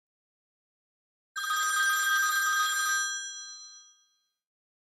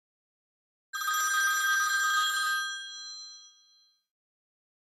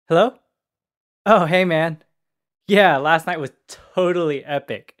Hello? Oh, hey man. Yeah, last night was totally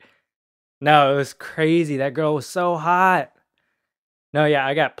epic. No, it was crazy. That girl was so hot. No, yeah,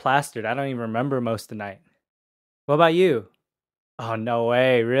 I got plastered. I don't even remember most of the night. What about you? Oh, no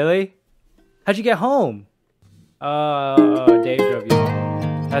way. Really? How'd you get home? Oh, Dave drove you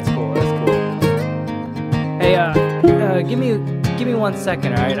home. That's cool. That's cool. Hey, give me 1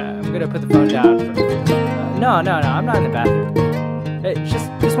 second, all right? I'm gonna put the phone down for. No. I'm not in the bathroom. Hey, just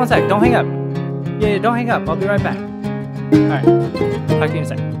 1 sec. Don't hang up. Yeah, don't hang up. I'll be right back. All right. Talk to you in a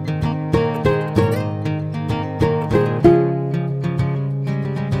sec.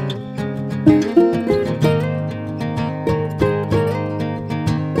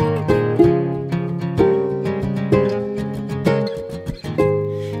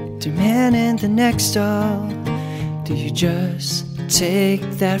 Dear man in the next stall, do you just take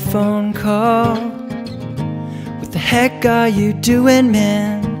that phone call? What the heck are you doing,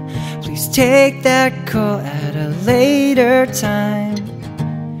 man? Please take that call at a later time.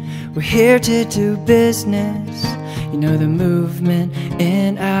 We're here to do business. You know the movement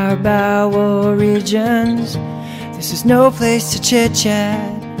in our bowel regions. This is no place to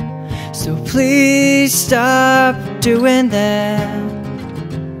chit-chat, so please stop doing that.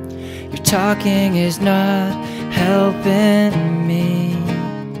 Your talking is not helping me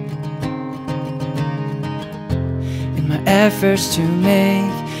in my efforts to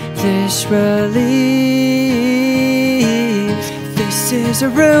make this release. This is a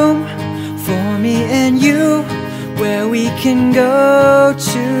room for me and you, where we can go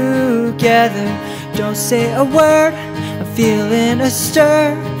together. Don't say a word, I'm feeling a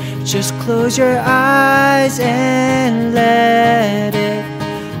stir. Just close your eyes and let it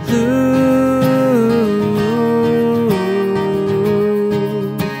loose.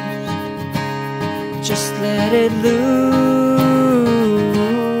 Just let it loose.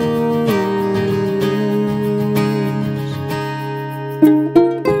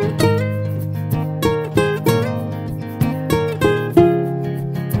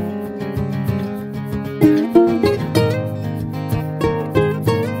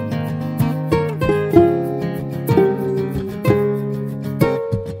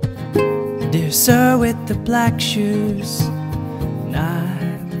 Dear sir with the black shoes, not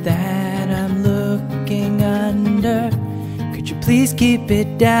that I'm looking under. Could you please keep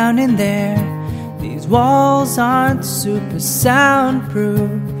it down in there? These walls aren't super soundproof.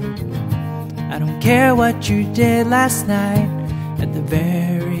 I don't care what you did last night. At the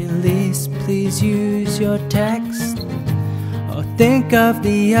very least, please use your text. Or think of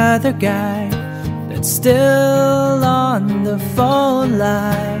the other guy that's still on the phone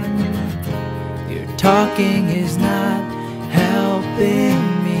line. Your talking is not helping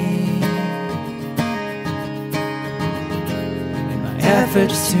me in my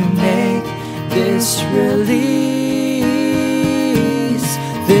efforts to make this release.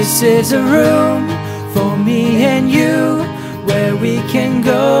 This is a room for me and you, where we can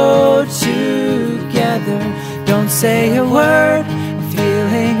go together. Don't say a word, I'm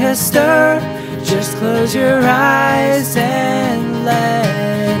feeling a stir. Just close your eyes and let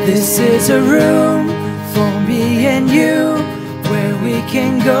it. This is a room for me and you, where we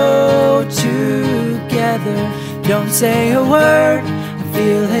can go together. Don't say a word, I'm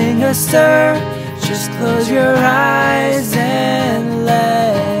feeling a stir. Just close your eyes and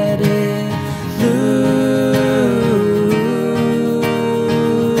let it loose.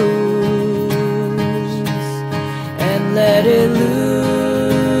 And let it loose.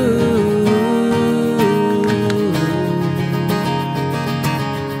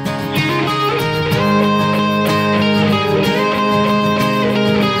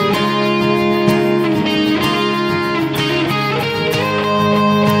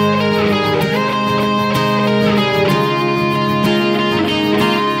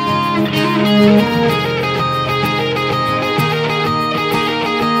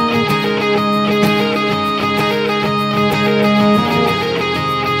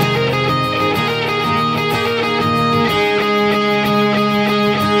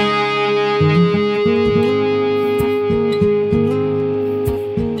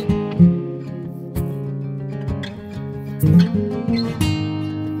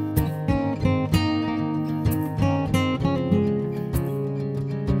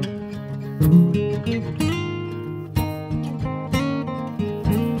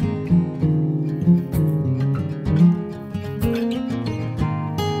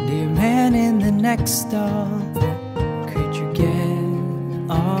 Dear man in the next stall, could you get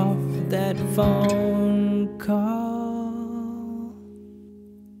off that phone call?